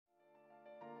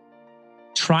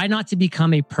Try not to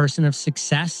become a person of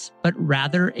success, but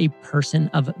rather a person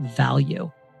of value.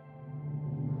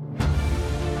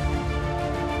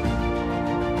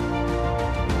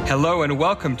 Hello and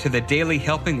welcome to the Daily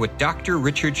Helping with Dr.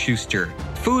 Richard Schuster.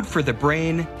 Food for the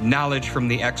brain, knowledge from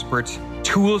the experts,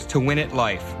 tools to win at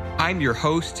life. I'm your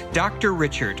host, Dr.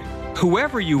 Richard.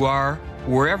 Whoever you are,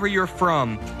 wherever you're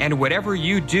from, and whatever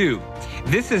you do,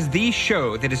 this is the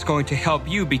show that is going to help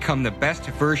you become the best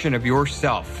version of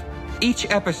yourself. Each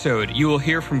episode, you will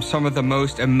hear from some of the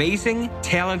most amazing,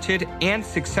 talented, and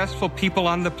successful people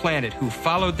on the planet who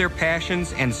followed their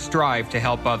passions and strive to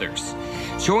help others.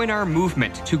 Join our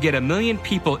movement to get 1 million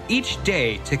people each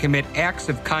day to commit acts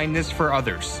of kindness for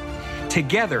others.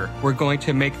 Together, we're going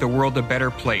to make the world a better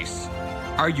place.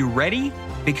 Are you ready?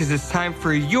 Because it's time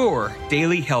for your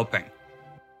Daily Helping.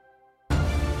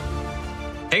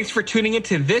 Thanks for tuning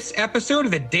into this episode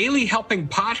of the Daily Helping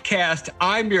Podcast.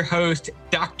 I'm your host,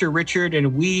 Dr. Richard,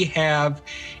 and we have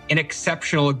an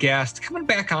exceptional guest coming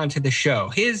back onto the show.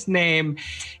 His name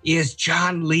is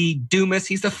John Lee Dumas.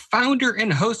 He's the founder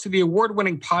and host of the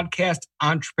award-winning podcast,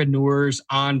 Entrepreneurs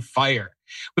on Fire.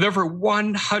 With over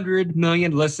 100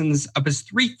 million listens of his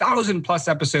 3,000 plus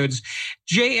episodes,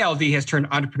 JLD has turned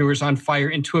Entrepreneurs on Fire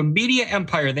into a media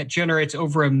empire that generates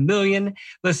over 1 million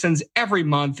listens every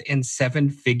month and 7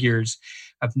 figures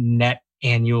of net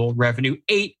annual revenue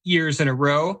 8 years in a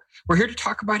row. We're here to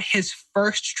talk about his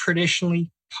first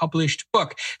traditionally published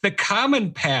book, The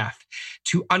Common Path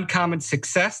to Uncommon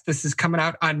Success. This is coming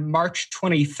out on March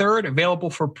 23rd, available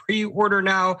for pre-order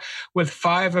now with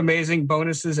 5 amazing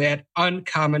bonuses at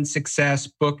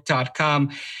uncommonsuccessbook.com.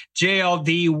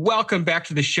 JLD, welcome back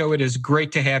to the show. It is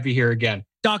great to have you here again.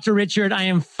 Dr. Richard, I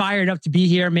am fired up to be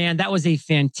here, man. That was a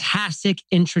fantastic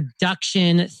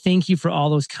introduction. Thank you for all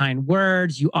those kind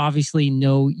words. You obviously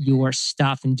know your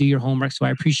stuff and do your homework, so I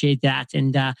appreciate that.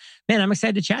 And man, I'm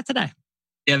excited to chat today.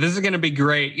 Yeah, this is going to be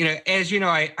great. As you know,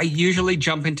 I usually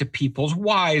jump into people's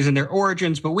whys and their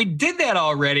origins, but we did that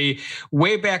already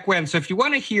way back when. So if you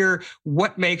want to hear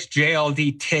what makes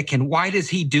JLD tick and why does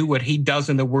he do what he does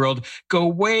in the world, go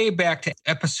way back to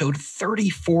episode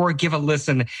 34, give a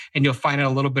listen, and you'll find out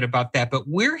a little bit about that. But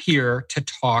we're here to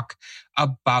talk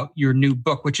about your new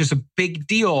book, which is a big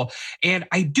deal. And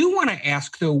I do want to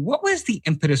ask, though, what was the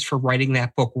impetus for writing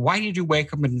that book? Why did you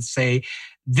wake up and say,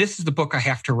 this is the book I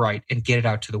have to write and get it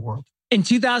out to the world? In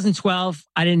 2012,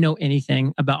 I didn't know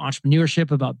anything about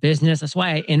entrepreneurship, about business. That's why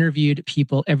I interviewed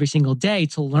people every single day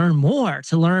to learn more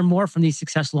from these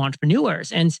successful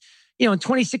entrepreneurs. And, in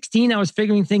 2016, I was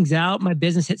figuring things out. My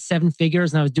business hit 7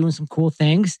 figures and I was doing some cool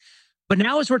things. But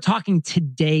now as we're talking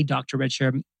today, Dr.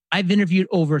 Richard, I've interviewed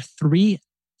over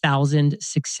 3,000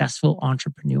 successful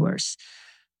entrepreneurs.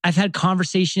 I've had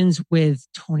conversations with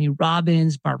Tony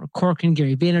Robbins, Barbara Corcoran,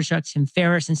 Gary Vaynerchuk, Tim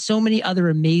Ferriss, and so many other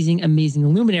amazing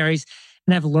luminaries.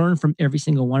 And I've learned from every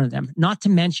single one of them. Not to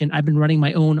mention, I've been running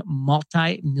my own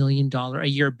multi-million-dollar a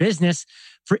year business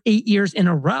for 8 years in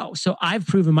a row. So I've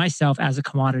proven myself as a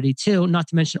commodity too, not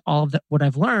to mention all of what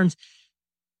I've learned.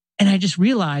 And I just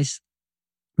realized,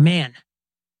 man,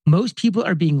 most people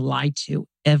are being lied to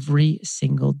every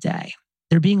single day.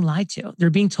 They're being lied to. They're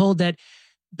being told that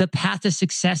the path to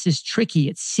success is tricky,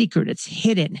 it's secret, it's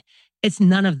hidden. It's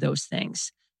none of those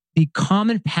things. The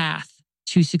common path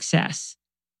to success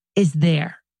is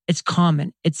there. It's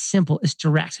common, it's simple, it's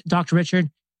direct. Dr. Richard,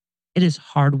 it is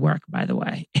hard work, by the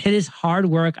way. It is hard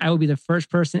work. I will be the first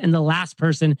person and the last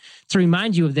person to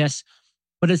remind you of this,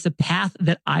 but it's the path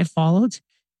that I followed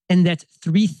and that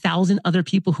 3,000 other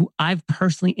people who I've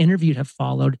personally interviewed have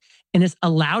followed. And it's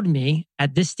allowed me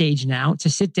at this stage now to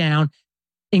sit down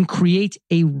and create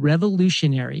a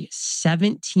revolutionary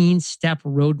 17-step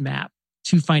roadmap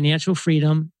to financial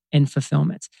freedom and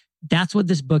fulfillment. That's what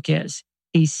this book is,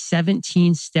 a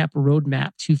 17-step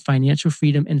roadmap to financial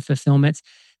freedom and fulfillment.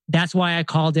 That's why I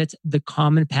called it The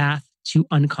Common Path to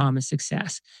Uncommon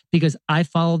Success, because I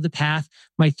followed the path.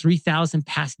 My 3,000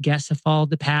 past guests have followed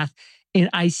the path. And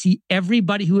I see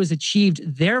everybody who has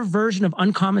achieved their version of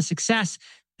uncommon success,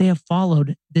 they have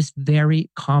followed this very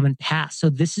common path. So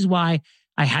this is why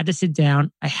I had to sit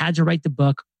down. I had to write the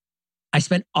book. I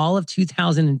spent all of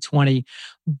 2020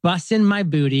 busting my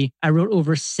booty. I wrote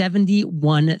over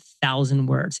 71,000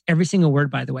 words. Every single word,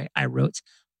 by the way, I wrote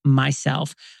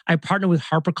myself. I partnered with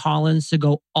HarperCollins to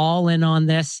go all in on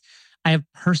this. I have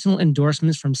personal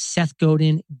endorsements from Seth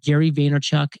Godin, Gary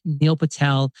Vaynerchuk, Neil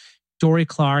Patel, Dory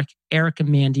Clark, Erica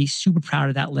Mandy. Super proud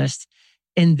of that list.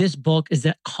 And this book is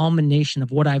that culmination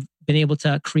of what I've been able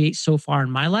to create so far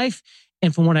in my life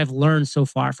and from what I've learned so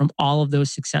far from all of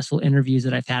those successful interviews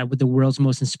that I've had with the world's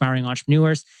most inspiring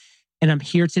entrepreneurs. And I'm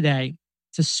here today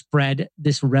to spread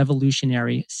this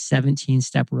revolutionary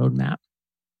 17-step roadmap.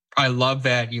 I love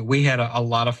that. We had a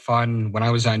lot of fun when I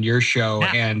was on your show.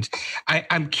 Yeah. And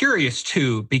I'm curious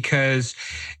too, because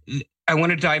I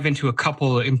want to dive into a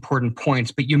couple of important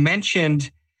points, but you mentioned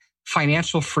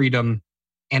financial freedom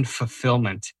and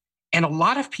fulfillment. And a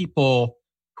lot of people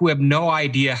who have no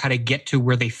idea how to get to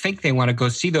where they think they want to go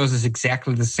see those as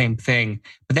exactly the same thing,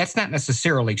 but that's not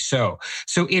necessarily so.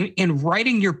 So in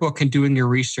writing your book and doing your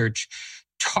research,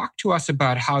 talk to us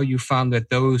about how you found that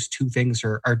those two things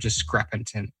are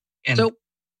discrepant. And so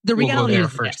the we'll reality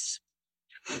is first.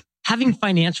 this. Having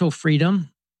financial freedom,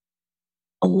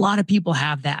 a lot of people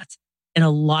have that. And a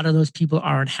lot of those people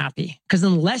aren't happy. Because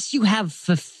unless you have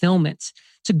fulfillment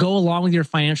to go along with your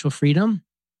financial freedom,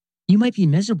 you might be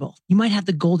miserable. You might have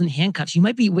the golden handcuffs. You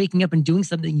might be waking up and doing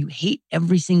something you hate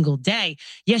every single day.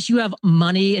 Yes, you have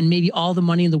money and maybe all the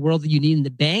money in the world that you need in the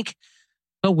bank,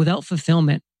 but without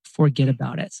fulfillment, forget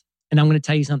about it. And I'm going to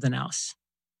tell you something else.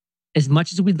 As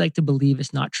much as we'd like to believe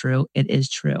it's not true, it is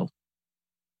true.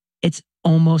 It's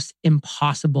almost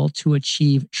impossible to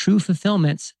achieve true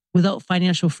fulfillment without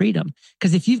financial freedom.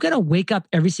 Because if you've got to wake up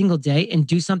every single day and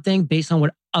do something based on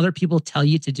what other people tell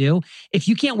you to do, if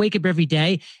you can't wake up every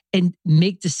day and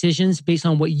make decisions based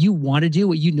on what you want to do,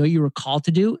 what you know you were called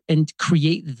to do, and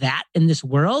create that in this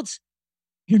world,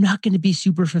 you're not going to be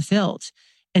super fulfilled.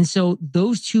 And so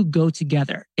those two go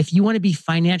together. If you want to be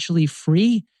financially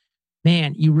free,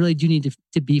 man, you really do need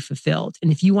to be fulfilled.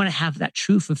 And if you want to have that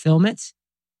true fulfillment,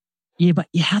 but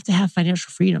you have to have financial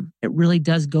freedom. It really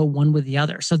does go one with the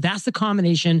other. So that's the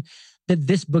combination that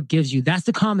this book gives you. That's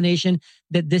the combination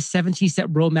that this 17-step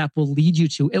roadmap will lead you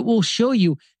to. It will show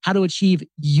you how to achieve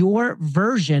your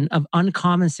version of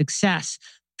uncommon success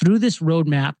through this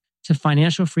roadmap to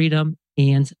financial freedom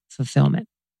and fulfillment.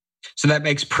 So that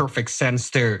makes perfect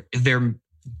sense. They're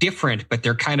different, but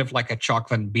they're kind of like a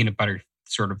chocolate and peanut butter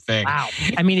sort of thing. Wow.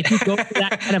 I mean, if you go for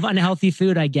that kind of unhealthy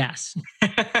food, I guess.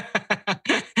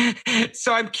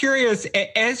 So I'm curious,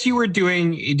 as you were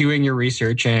doing your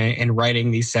research and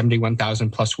writing these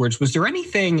 71,000 plus words, was there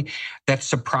anything that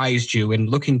surprised you in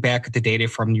looking back at the data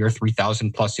from your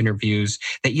 3,000 plus interviews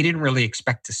that you didn't really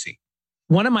expect to see?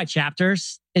 One of my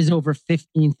chapters is over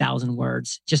 15,000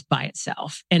 words just by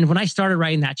itself. And when I started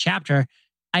writing that chapter,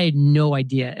 I had no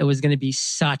idea it was going to be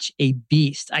such a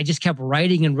beast. I just kept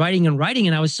writing and writing and writing,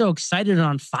 and I was so excited and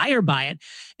on fire by it.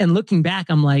 And looking back,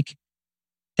 I'm like,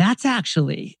 that's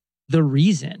actually the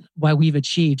reason why we've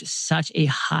achieved such a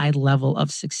high level of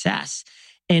success.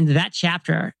 And that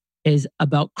chapter is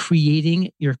about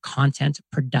creating your content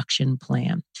production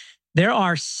plan. There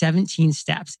are 17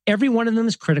 steps. Every one of them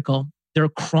is critical. They're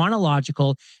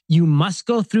chronological. You must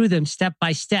go through them step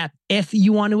by step if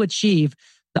you want to achieve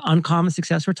the uncommon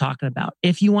success we're talking about,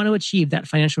 if you want to achieve that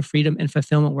financial freedom and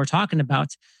fulfillment we're talking about.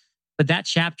 But that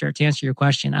chapter, to answer your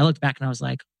question, I looked back and I was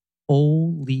like,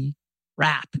 holy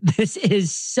crap, this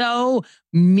is so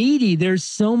meaty. There's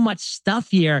so much stuff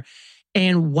here.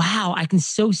 And wow, I can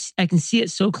see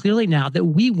it so clearly now that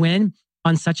we win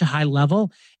on such a high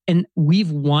level, and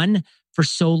we've won for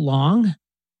so long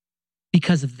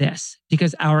because of this,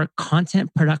 because our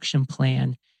content production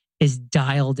plan is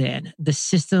dialed in. The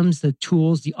systems, the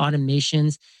tools, the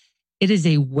automations, it is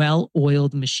a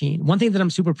well-oiled machine. One thing that I'm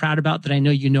super proud about that I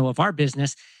know you know of our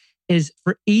business is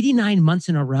for 89 months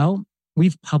in a row,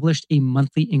 we've published a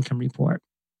monthly income report.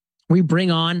 We bring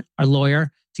on our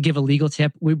lawyer to give a legal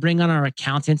tip. We bring on our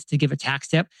accountant to give a tax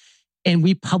tip. And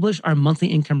we publish our monthly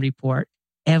income report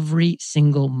every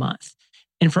single month.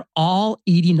 And for all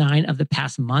 89 of the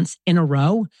past months in a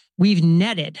row, we've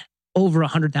netted over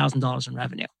 $100,000 in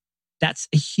revenue. That's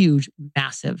a huge,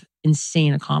 massive,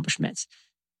 insane accomplishment.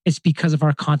 It's because of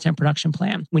our content production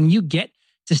plan. When you get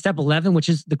to step 11, which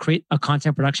is to create a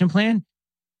content production plan,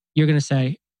 you're going to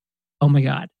say, oh my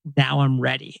God, now I'm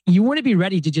ready. You want to be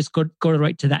ready to just go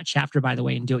right to that chapter, by the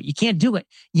way, and do it. You can't do it.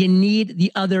 You need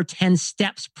the other 10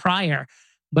 steps prior.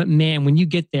 But man, when you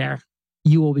get there,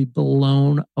 you will be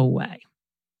blown away.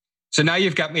 So now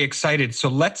you've got me excited. So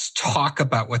let's talk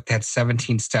about what that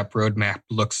 17-step roadmap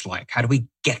looks like. How do we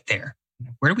get there?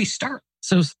 Where do we start?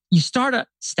 So you start at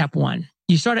step 1.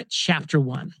 You start at chapter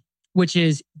 1, which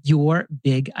is your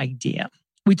big idea.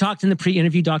 We talked in the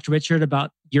pre-interview, Dr. Richard,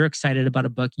 about you're excited about a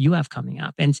book you have coming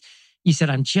up. And you said,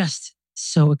 I'm just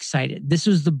so excited. This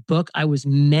was the book I was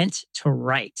meant to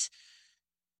write.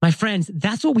 My friends,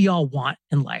 that's what we all want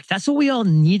in life. That's what we all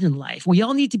need in life. We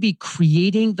all need to be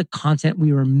creating the content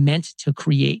we were meant to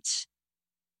create.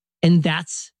 And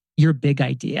that's your big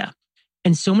idea.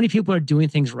 And so many people are doing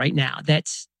things right now that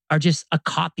are just a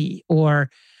copy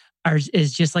or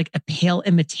is just like a pale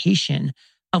imitation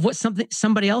of what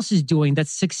somebody else is doing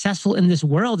that's successful in this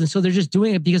world. And so they're just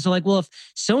doing it because they're like, well, if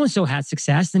so-and-so had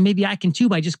success, then maybe I can too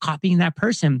by just copying that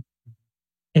person.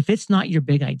 If it's not your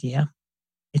big idea,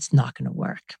 it's not going to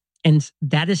work. And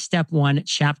that is step one,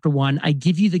 chapter one. I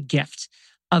give you the gift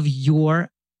of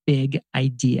your big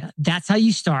idea. That's how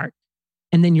you start.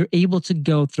 And then you're able to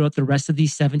go throughout the rest of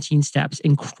these 17 steps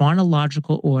in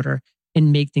chronological order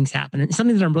and make things happen. And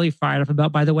something that I'm really fired up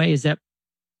about, by the way, is that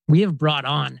we have brought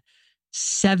on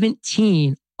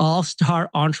 17 all-star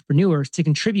entrepreneurs to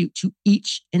contribute to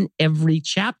each and every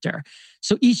chapter.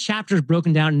 So each chapter is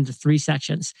broken down into 3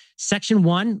 sections. Section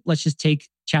 1, let's just take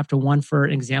chapter 1 for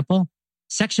an example.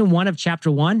 Section 1 of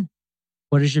chapter 1,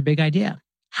 what is your big idea?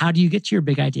 How do you get to your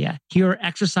big idea? Here are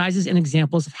exercises and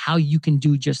examples of how you can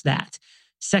do just that.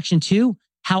 Section 2,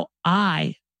 how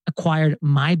I acquired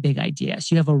my big idea.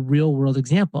 So you have a real world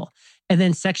example. And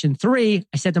then section 3,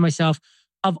 I said to myself,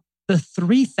 of the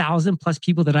 3,000 plus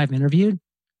people that I've interviewed,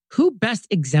 who best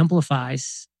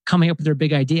exemplifies coming up with their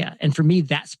big idea? And for me,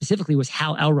 that specifically was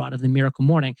Hal Elrod of the Miracle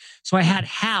Morning. So I had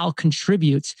Hal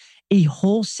contribute a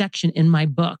whole section in my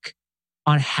book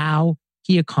on how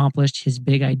he accomplished his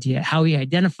big idea, how he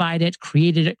identified it,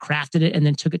 created it, crafted it, and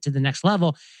then took it to the next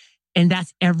level. And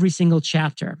that's every single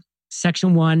chapter.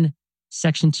 Section 1,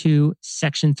 section 2,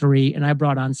 section 3. And I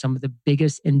brought on some of the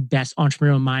biggest and best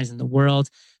entrepreneurial minds in the world.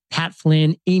 Pat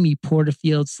Flynn, Amy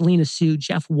Porterfield, Selena Sue,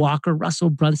 Jeff Walker, Russell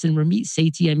Brunson, Ramit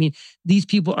Sethi. I mean, these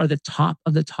people are the top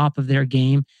of their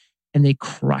game, and they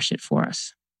crush it for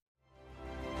us.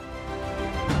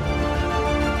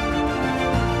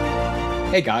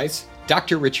 Hey guys,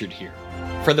 Dr. Richard here.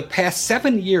 For the past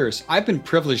 7 years, I've been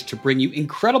privileged to bring you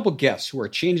incredible guests who are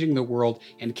changing the world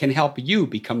and can help you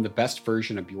become the best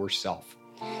version of yourself.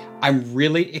 I'm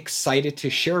really excited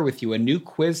to share with you a new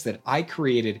quiz that I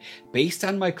created based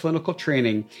on my clinical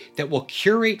training that will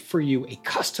curate for you a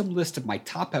custom list of my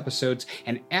top episodes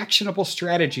and actionable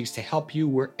strategies to help you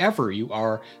wherever you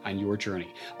are on your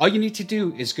journey. All you need to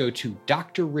do is go to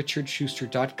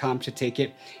drrichardschuster.com to take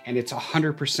it, and it's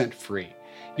 100% free.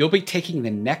 You'll be taking the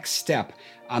next step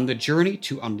on the journey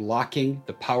to unlocking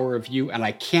the power of you, and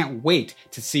I can't wait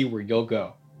to see where you'll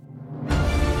go.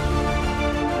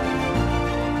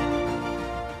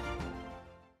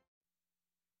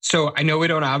 So I know we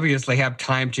don't obviously have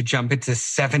time to jump into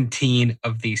 17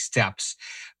 of these steps,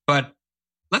 but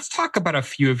let's talk about a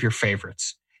few of your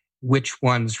favorites. Which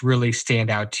ones really stand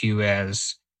out to you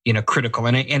as, critical?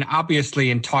 And obviously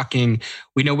in talking,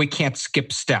 we know we can't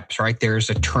skip steps, right? There's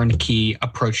a turnkey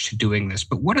approach to doing this.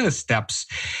 But what are the steps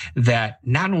that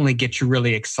not only get you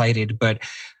really excited, but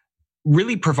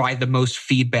really provide the most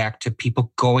feedback to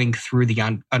people going through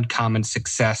the uncommon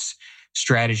success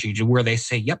strategy, to where they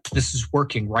say, yep, this is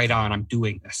working, right on, I'm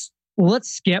doing this? Well, let's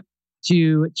skip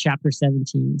to chapter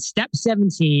 17. Step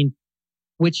 17,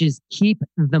 which is keep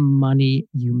the money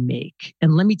you make.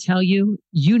 And let me tell you,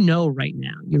 right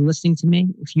now, you're listening to me.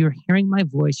 If you're hearing my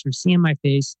voice, you're seeing my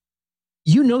face,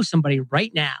 somebody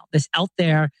right now that's out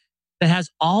there that has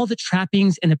all the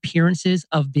trappings and appearances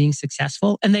of being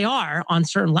successful. And they are on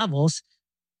certain levels.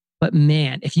 But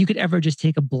man, if you could ever just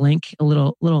take a blink, a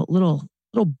little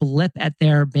blip at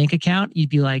their bank account, you'd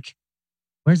be like,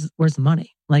 where's the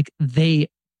money? Like, they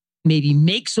maybe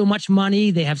make so much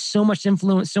money, they have so much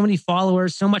influence, so many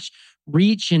followers, so much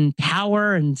reach and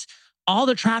power and all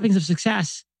the trappings of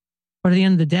success. But at the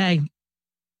end of the day,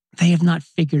 they have not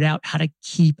figured out how to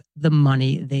keep the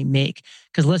money they make.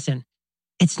 Because listen,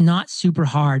 it's not super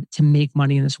hard to make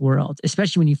money in this world,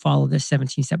 especially when you follow this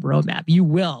 17-step roadmap. You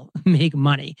will make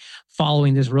money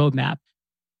following this roadmap.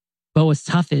 But what's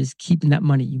tough is keeping that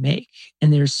money you make.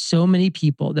 And there's so many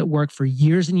people that work for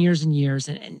years and years and years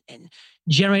and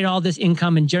generate all this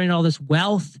income and generate all this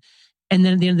wealth. And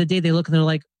then at the end of the day, they look and they're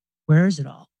like, where is it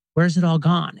all? Where's it all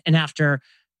gone? And after,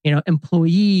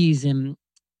 employees and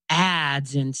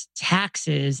ads and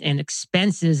taxes and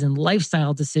expenses and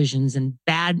lifestyle decisions and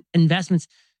bad investments,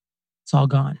 it's all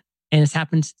gone. And it's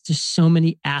happened to so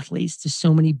many athletes, to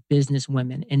so many business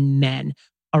women and men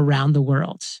around the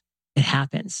world. It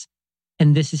happens.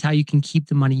 And this is how you can keep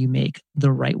the money you make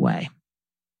the right way.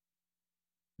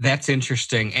 That's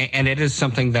interesting. And it is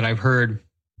something that I've heard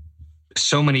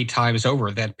so many times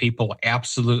over, that people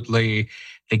absolutely,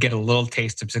 they get a little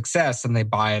taste of success and they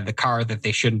buy the car that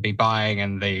they shouldn't be buying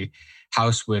and the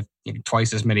house with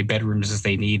twice as many bedrooms as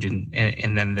they need.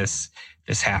 And then this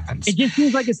happens. It just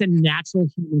feels like it's a natural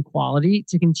human quality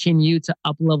to continue to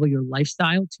up-level your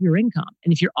lifestyle to your income.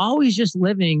 And if you're always just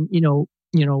living,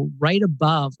 right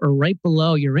above or right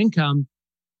below your income,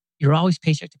 you're always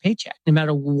paycheck to paycheck, no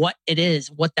matter what it is,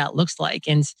 what that looks like.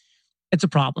 And it's a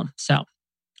problem. So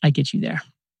I get you there.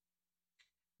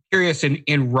 Curious,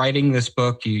 in writing this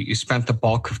book, you spent the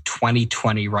bulk of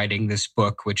 2020 writing this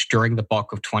book, which during the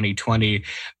bulk of 2020,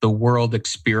 the world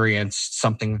experienced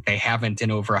something that they haven't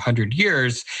in over 100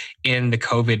 years in the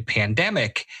COVID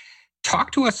pandemic.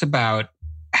 Talk to us about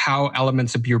how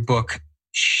elements of your book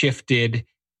shifted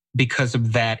because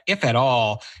of that, if at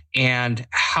all, and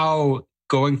how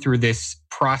going through this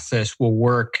process will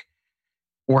work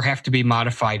or have to be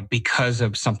modified because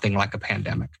of something like a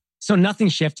pandemic. So nothing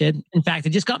shifted. In fact,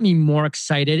 it just got me more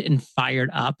excited and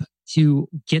fired up to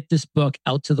get this book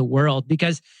out to the world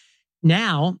because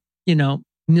now,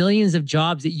 millions of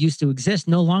jobs that used to exist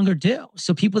no longer do.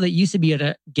 So people that used to be able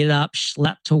to get up,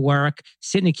 schlep to work,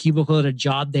 sit in a cubicle at a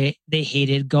job they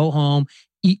hated, go home,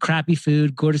 eat crappy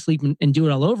food, go to sleep and do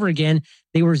it all over again,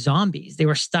 they were zombies. They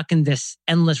were stuck in this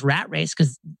endless rat race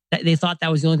because they thought that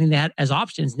was the only thing they had as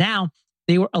options. Now,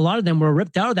 a lot of them were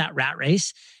ripped out of that rat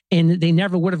race and they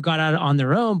never would have got out on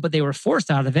their own, but they were forced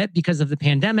out of it because of the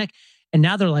pandemic. And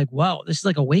now they're like, whoa, this is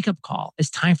like a wake-up call. It's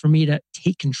time for me to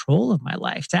take control of my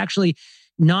life, to actually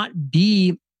not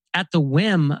be at the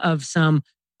whim of some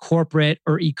corporate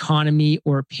or economy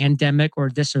or pandemic or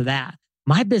this or that.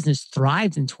 My business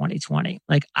thrived in 2020.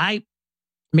 Like I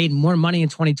made more money in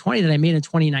 2020 than I made in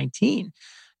 2019.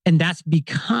 And that's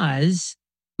because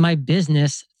my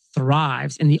business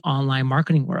thrives in the online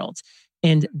marketing world.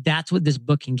 And that's what this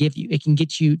book can give you. It can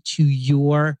get you to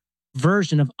your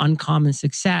version of uncommon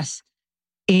success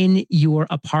in your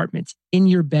apartment, in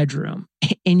your bedroom,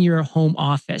 in your home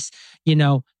office,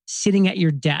 sitting at your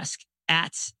desk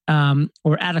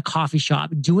or at a coffee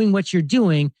shop, doing what you're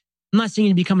doing. I'm not saying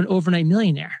you become an overnight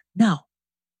millionaire. No,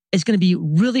 it's going to be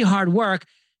really hard work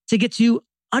to get to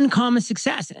uncommon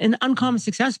success. And uncommon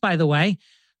success, by the way,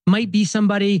 might be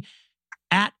somebody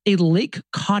at a lake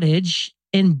cottage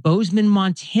in Bozeman,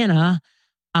 Montana,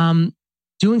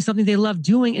 doing something they love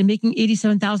doing and making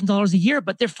 $87,000 a year,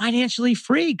 but they're financially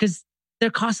free because their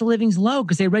cost of living is low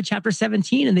because they read chapter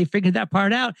 17 and they figured that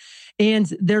part out.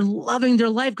 And they're loving their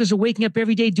life because they're waking up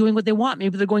every day doing what they want.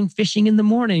 Maybe they're going fishing in the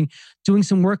morning, doing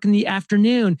some work in the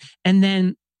afternoon, and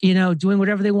then, doing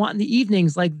whatever they want in the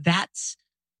evenings. Like that's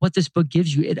what this book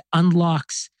gives you. It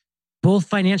unlocks both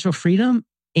financial freedom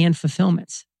and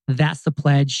fulfillment. That's the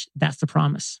pledge. That's the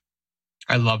promise.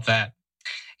 I love that.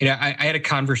 I had a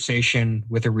conversation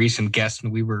with a recent guest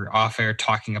and we were off air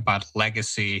talking about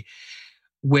legacy.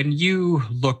 When you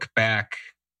look back,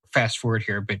 fast forward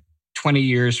here, but 20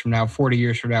 years from now, 40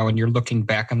 years from now, and you're looking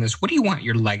back on this, what do you want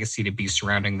your legacy to be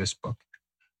surrounding this book?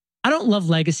 I don't love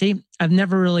legacy. I've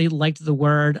never really liked the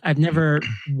word. I've never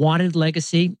wanted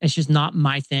legacy. It's just not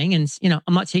my thing. And,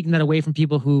 I'm not taking that away from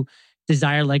people who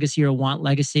desire legacy or want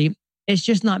legacy. It's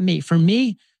just not me. For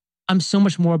me, I'm so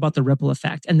much more about the ripple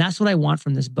effect. And that's what I want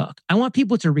from this book. I want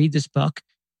people to read this book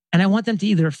and I want them to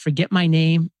either forget my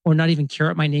name or not even care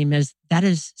what my name is. That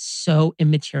is so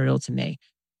immaterial to me.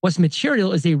 What's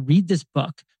material is they read this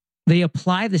book, they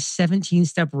apply the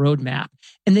 17-step roadmap,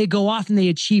 and they go off and they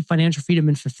achieve financial freedom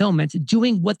and fulfillment,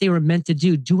 doing what they were meant to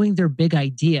do, doing their big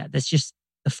idea. That's just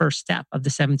the first step of the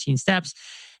 17 steps.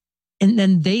 And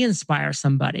then they inspire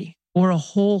somebody or a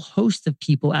whole host of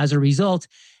people as a result.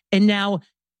 And now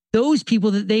those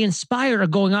people that they inspire are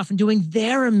going off and doing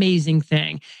their amazing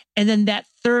thing. And then that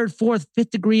third, fourth,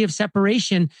 fifth degree of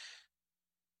separation,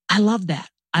 I love that.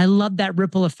 I love that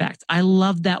ripple effect. I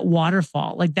love that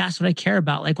waterfall. Like that's what I care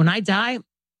about. Like when I die,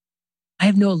 I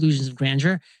have no illusions of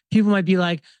grandeur. People might be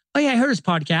like, oh yeah, I heard his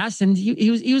podcast and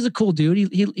he was a cool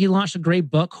dude. He launched a great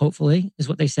book, hopefully, is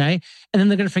what they say. And then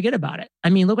they're going to forget about it. I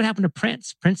mean, look what happened to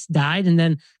Prince. Prince died. And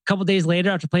then a couple of days later,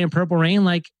 after playing Purple Rain,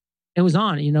 like it was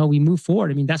on, we move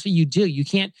forward. I mean, that's what you do. You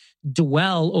can't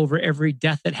dwell over every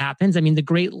death that happens. I mean, the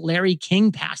great Larry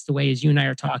King passed away as you and I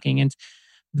are talking, and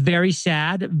very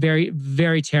sad, very,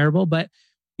 very terrible. But,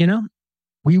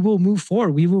 we will move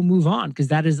forward. We will move on because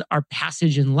that is our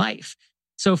passage in life.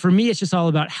 So for me, it's just all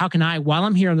about how can I, while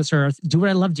I'm here on this earth, do what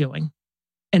I love doing.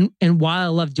 And while I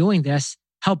love doing this,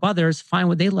 help others find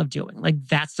what they love doing. Like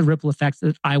that's the ripple effect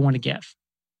that I want to give.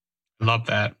 Love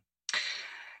that.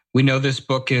 We know this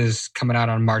book is coming out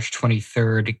on March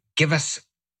 23rd. Give us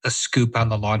a scoop on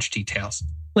the launch details.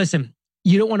 Listen,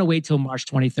 you don't want to wait till March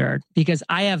 23rd because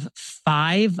I have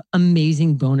 5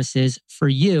 amazing bonuses for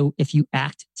you if you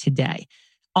act today.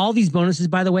 All these bonuses,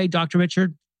 by the way, Dr.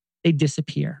 Richard, they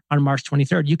disappear on March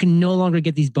 23rd. You can no longer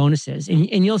get these bonuses.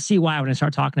 And you'll see why when I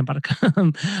start talking about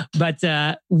it.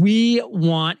 But we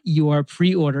want your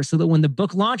pre-order so that when the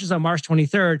book launches on March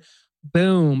 23rd,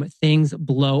 boom, things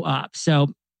blow up.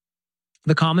 So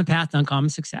The Common Path to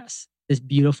Uncommon Success, this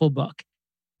beautiful book.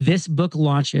 This book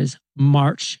launches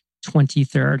March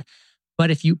 23rd. But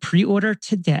if you pre-order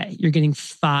today, you're getting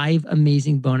 5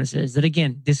 amazing bonuses that,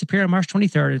 again, disappear on March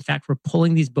 23rd. In fact, we're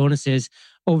pulling these bonuses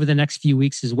over the next few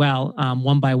weeks as well,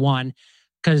 one by one,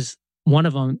 because one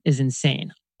of them is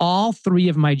insane. All 3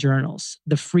 of my journals,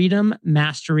 the Freedom,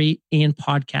 Mastery, and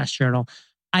Podcast Journal,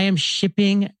 I am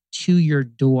shipping to your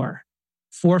door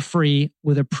for free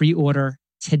with a pre-order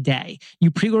today.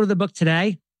 You pre-order the book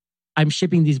today, I'm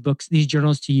shipping these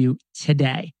journals to you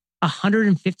today.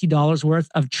 $150 worth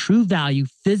of true value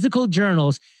physical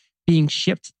journals being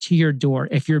shipped to your door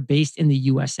if you're based in the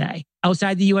USA.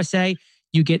 Outside the USA,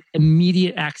 you get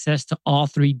immediate access to all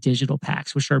 3 digital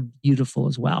packs, which are beautiful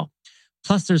as well.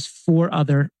 Plus, there's 4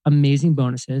 other amazing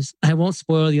bonuses. I won't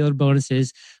spoil the other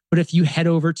bonuses, but if you head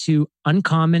over to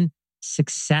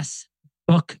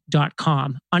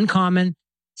uncommonsuccessbook.com,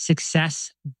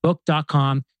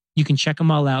 uncommonsuccessbook.com, you can check them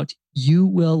all out. You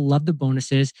will love the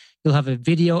bonuses. You'll have a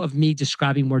video of me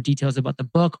describing more details about the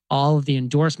book, all of the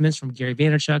endorsements from Gary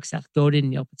Vaynerchuk, Seth Godin,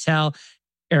 Neil Patel,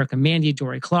 Erica Mandy,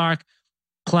 Dory Clark,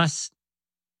 plus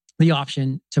the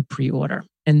option to pre-order.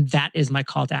 And that is my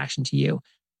call to action to you.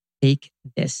 Make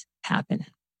this happen.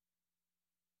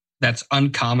 That's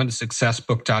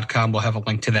uncommonsuccessbook.com. We'll have a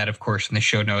link to that, of course, in the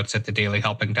show notes at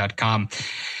thedailyhelping.com.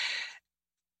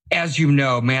 As you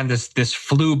know, man, this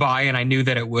flew by, and I knew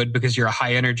that it would because you're a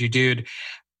high energy dude.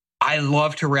 I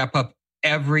love to wrap up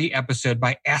every episode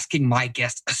by asking my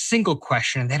guests a single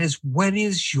question, and that is, what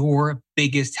is your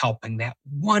biggest helping? That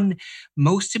one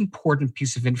most important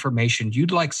piece of information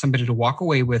you'd like somebody to walk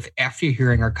away with after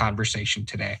hearing our conversation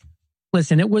today?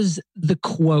 Listen, it was the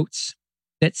quotes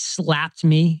that slapped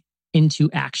me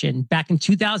into action. Back in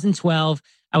 2012,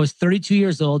 I was 32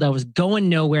 years old. I was going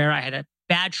nowhere. I had a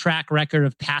bad track record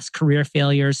of past career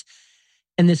failures.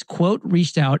 And this quote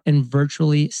reached out and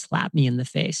virtually slapped me in the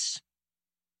face.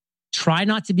 Try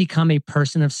not to become a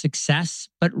person of success,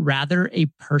 but rather a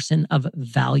person of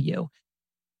value.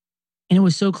 And it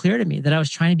was so clear to me that I was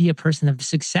trying to be a person of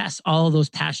success all of those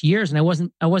past years, and I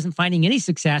wasn't finding any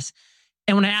success.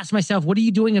 And when I asked myself, what are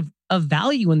you doing of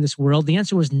value in this world? The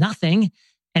answer was nothing.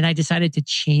 And I decided to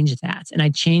change that. And I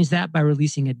changed that by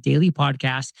releasing a daily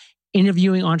podcast,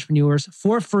 interviewing entrepreneurs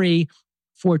for free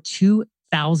for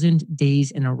 2,000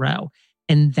 days in a row.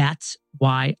 And that's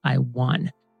why I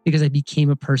won, because I became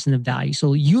a person of value.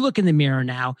 So you look in the mirror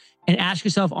now and ask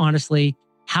yourself honestly,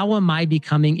 how am I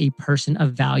becoming a person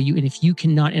of value? And if you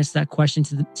cannot answer that question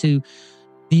to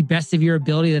the best of your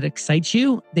ability that excites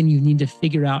you, then you need to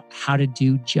figure out how to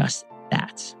do just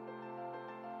that.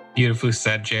 Beautifully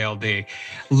said, JLD.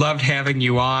 Loved having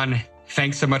you on.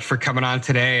 Thanks so much for coming on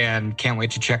today, and can't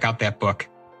wait to check out that book.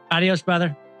 Adios,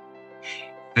 brother.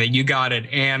 You got it.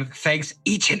 And thanks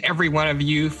each and every one of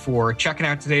you for checking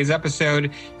out today's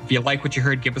episode. If you like what you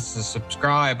heard, give us a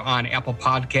subscribe on Apple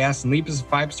Podcasts and leave us a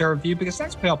 5-star review, because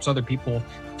that's what helps other people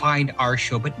find our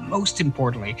show. But most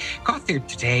importantly, go out there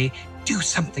today, do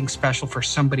something special for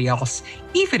somebody else,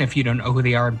 even if you don't know who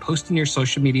they are, and post in your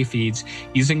social media feeds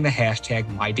using the hashtag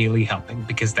MyDailyHelping,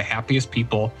 because the happiest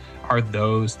people are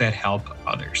those that help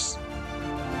others.